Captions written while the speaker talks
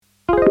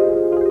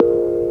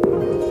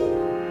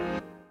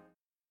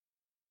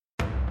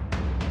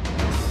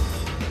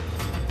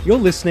You're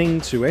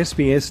listening to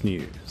SBS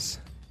News.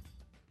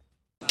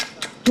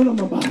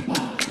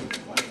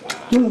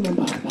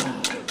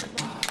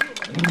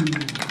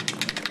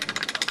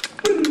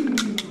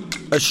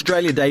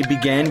 Australia Day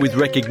began with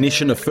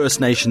recognition of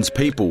First Nations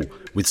people,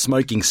 with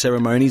smoking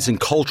ceremonies and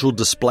cultural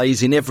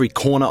displays in every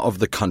corner of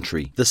the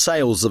country. The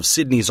sails of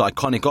Sydney's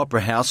iconic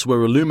Opera House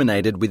were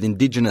illuminated with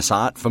Indigenous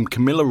art from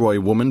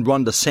Kamilaroi woman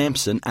Rhonda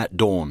Sampson at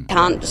dawn.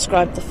 Can't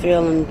describe the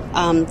feeling,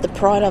 the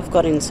pride I've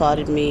got inside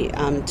of me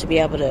to be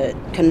able to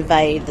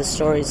convey the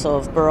stories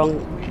of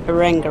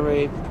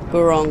Barangaroo,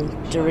 Burong,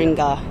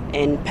 Doringa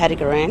and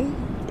Padagarang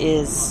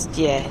is,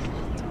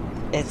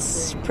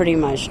 it's pretty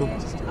emotional.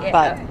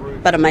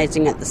 But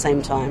amazing at the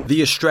same time.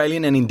 The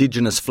Australian and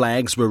Indigenous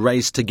flags were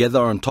raised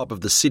together on top of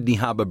the Sydney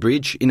Harbour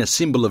Bridge in a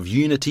symbol of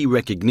unity,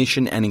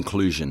 recognition and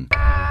inclusion.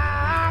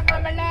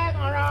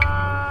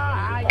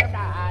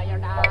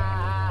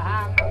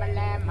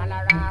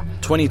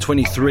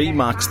 2023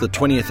 marks the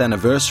 20th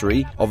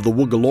anniversary of the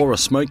Woogalora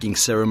smoking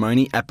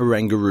ceremony at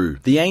Barangaroo.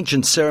 The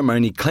ancient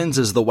ceremony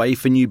cleanses the way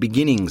for new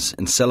beginnings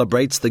and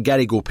celebrates the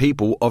Gadigal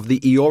people of the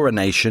Eora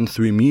Nation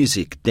through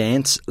music,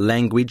 dance,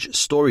 language,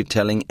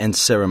 storytelling and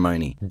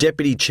ceremony.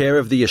 Deputy Chair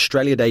of the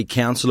Australia Day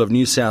Council of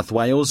New South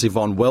Wales,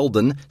 Yvonne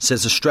Weldon,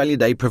 says Australia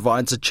Day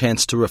provides a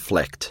chance to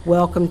reflect.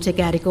 Welcome to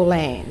Gadigal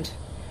land.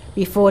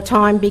 Before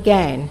time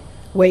began,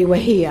 we were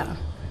here.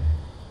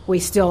 We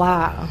still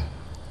are.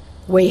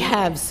 We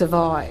have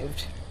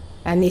survived,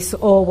 and this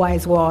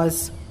always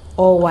was,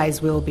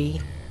 always will be,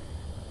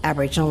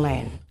 Aboriginal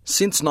land.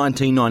 Since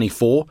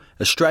 1994,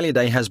 Australia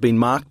Day has been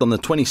marked on the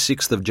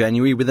 26th of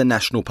January with a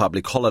national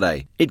public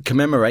holiday. It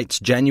commemorates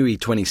January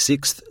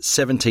 26th,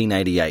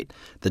 1788,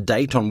 the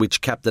date on which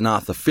Captain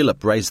Arthur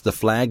Phillip raised the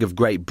flag of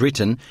Great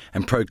Britain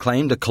and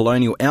proclaimed a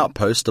colonial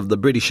outpost of the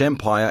British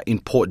Empire in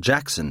Port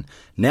Jackson,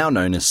 now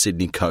known as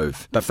Sydney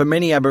Cove. But for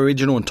many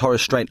Aboriginal and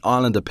Torres Strait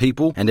Islander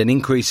people and an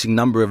increasing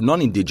number of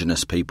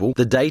non-Indigenous people,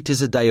 the date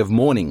is a day of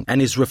mourning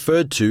and is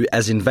referred to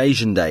as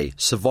Invasion Day,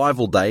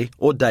 Survival Day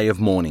or Day of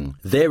Mourning.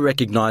 They're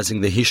recognising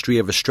the history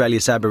of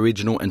Australia's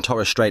Aboriginal and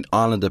Torres Strait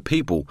Islander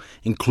people,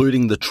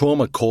 including the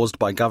trauma caused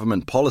by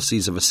government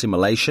policies of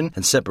assimilation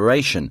and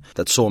separation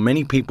that saw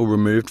many people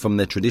removed from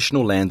their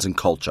traditional lands and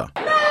culture.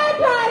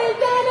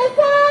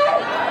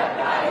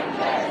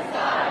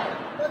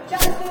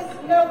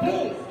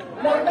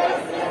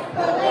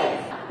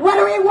 What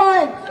do we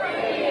want?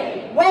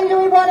 Freedom. When do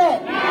we want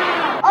it?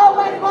 Now.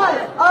 Always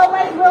was,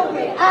 always will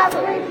be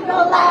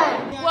Aboriginal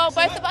land. Well,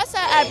 both of us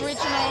are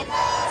Aboriginal,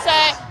 so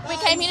we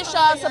came here to show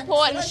our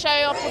support and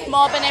show off with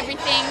mob and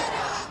everything.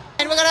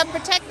 And we're going to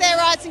protect their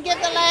rights and give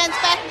the lands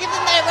back and give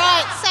them their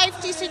rights,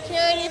 safety,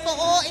 security for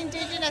all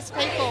Indigenous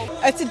people.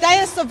 It's a day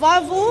of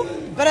survival,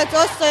 but it's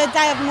also a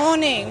day of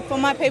mourning for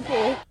my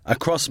people.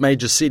 Across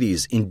major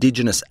cities,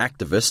 Indigenous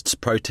activists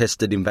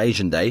protested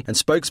Invasion Day and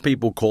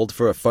spokespeople called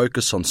for a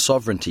focus on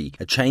sovereignty,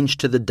 a change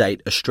to the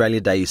date Australia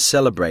Day is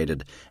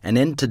celebrated, an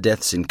end to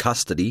deaths in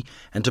custody,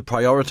 and to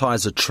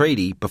prioritise a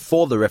treaty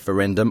before the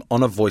referendum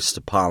on a voice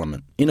to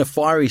Parliament. In a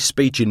fiery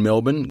speech in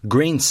Melbourne,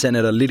 Greens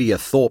Senator Lydia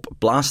Thorpe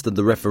blasted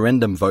the referendum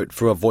vote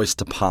for a voice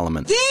to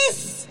Parliament.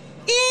 This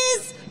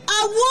is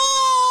a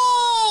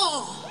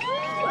war!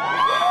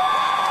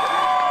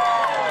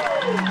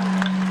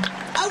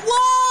 A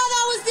war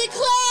that was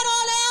declared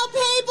on our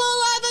people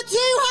over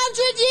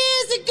 200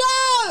 years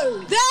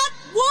ago! That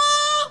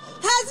war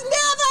has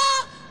never,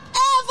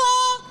 ever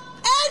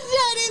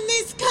ended in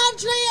this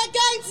country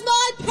against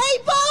my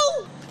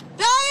people!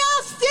 They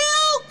are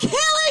still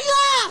killing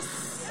us!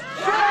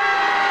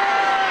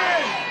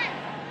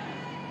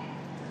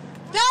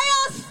 They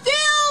are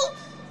still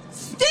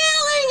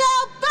stealing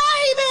our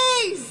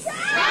babies!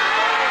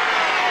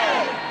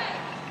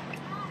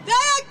 They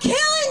are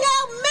killing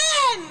our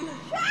men!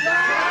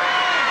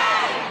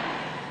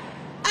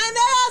 And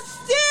they are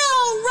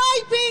still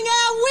raping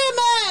our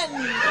women!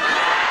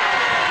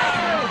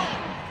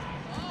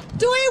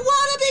 Do we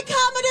want to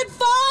become an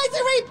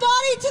advisory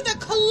body to the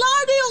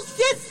colonial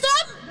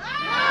system?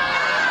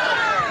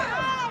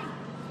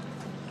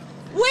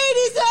 We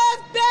deserve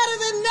better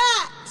than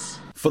that!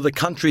 For the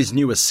country's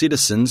newest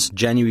citizens,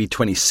 January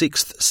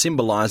 26th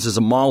symbolises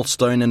a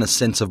milestone and a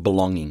sense of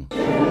belonging.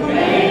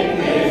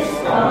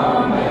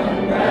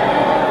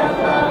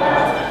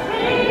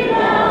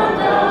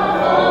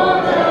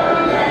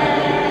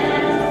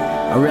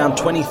 Around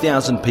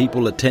 20,000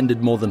 people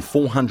attended more than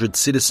 400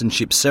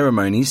 citizenship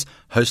ceremonies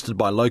hosted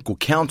by local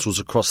councils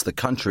across the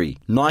country.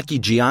 Nike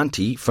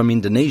Gianti from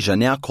Indonesia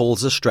now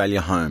calls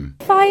Australia home.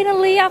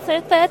 Finally, after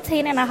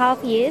 13 and a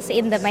half years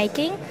in the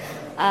making,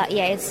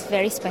 it's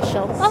very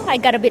special. Oh, I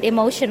got a bit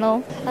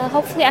emotional.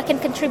 Hopefully I can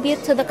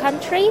contribute to the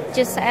country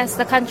just as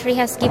the country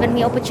has given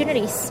me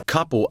opportunities.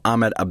 Couple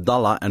Ahmed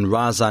Abdullah and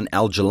Razan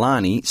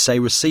Al-Jalani say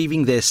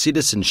receiving their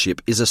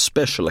citizenship is a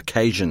special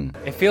occasion.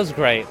 It feels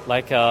great.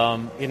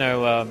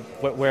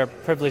 We're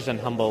privileged and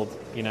humbled,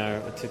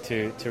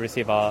 to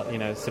receive our,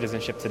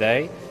 citizenship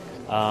today.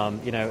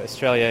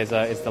 Australia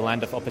is the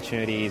land of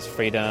opportunities,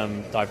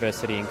 freedom,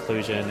 diversity,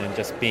 inclusion, and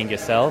just being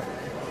yourself.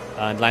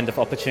 land of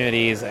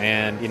opportunities,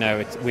 and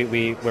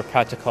we're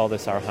proud to call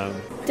this our home.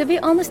 To be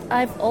honest,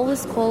 I've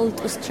always called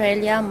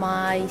Australia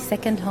my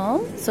second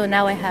home. So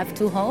now I have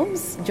two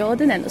homes,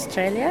 Jordan and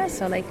Australia.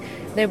 So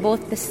they're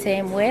both the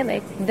same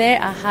way.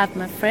 There I have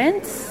my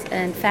friends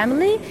and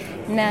family.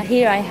 Now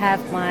here I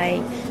have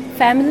my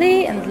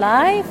family and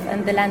life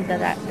and the land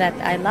that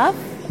I love,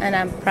 and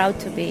I'm proud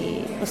to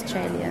be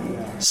Australian.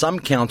 Some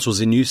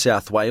councils in New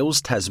South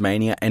Wales,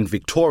 Tasmania and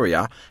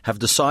Victoria have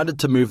decided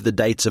to move the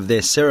dates of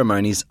their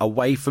ceremonies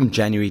away from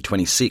January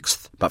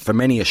 26th. But for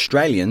many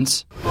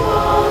Australians,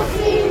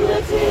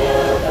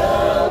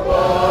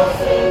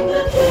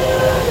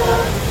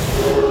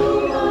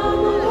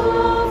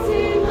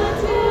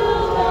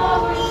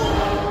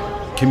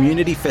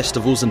 community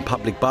festivals and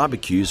public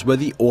barbecues were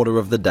the order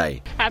of the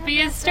day.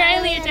 Happy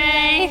Australia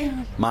Day!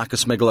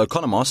 Marcus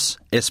Megalokonomos,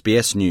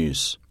 SBS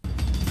News.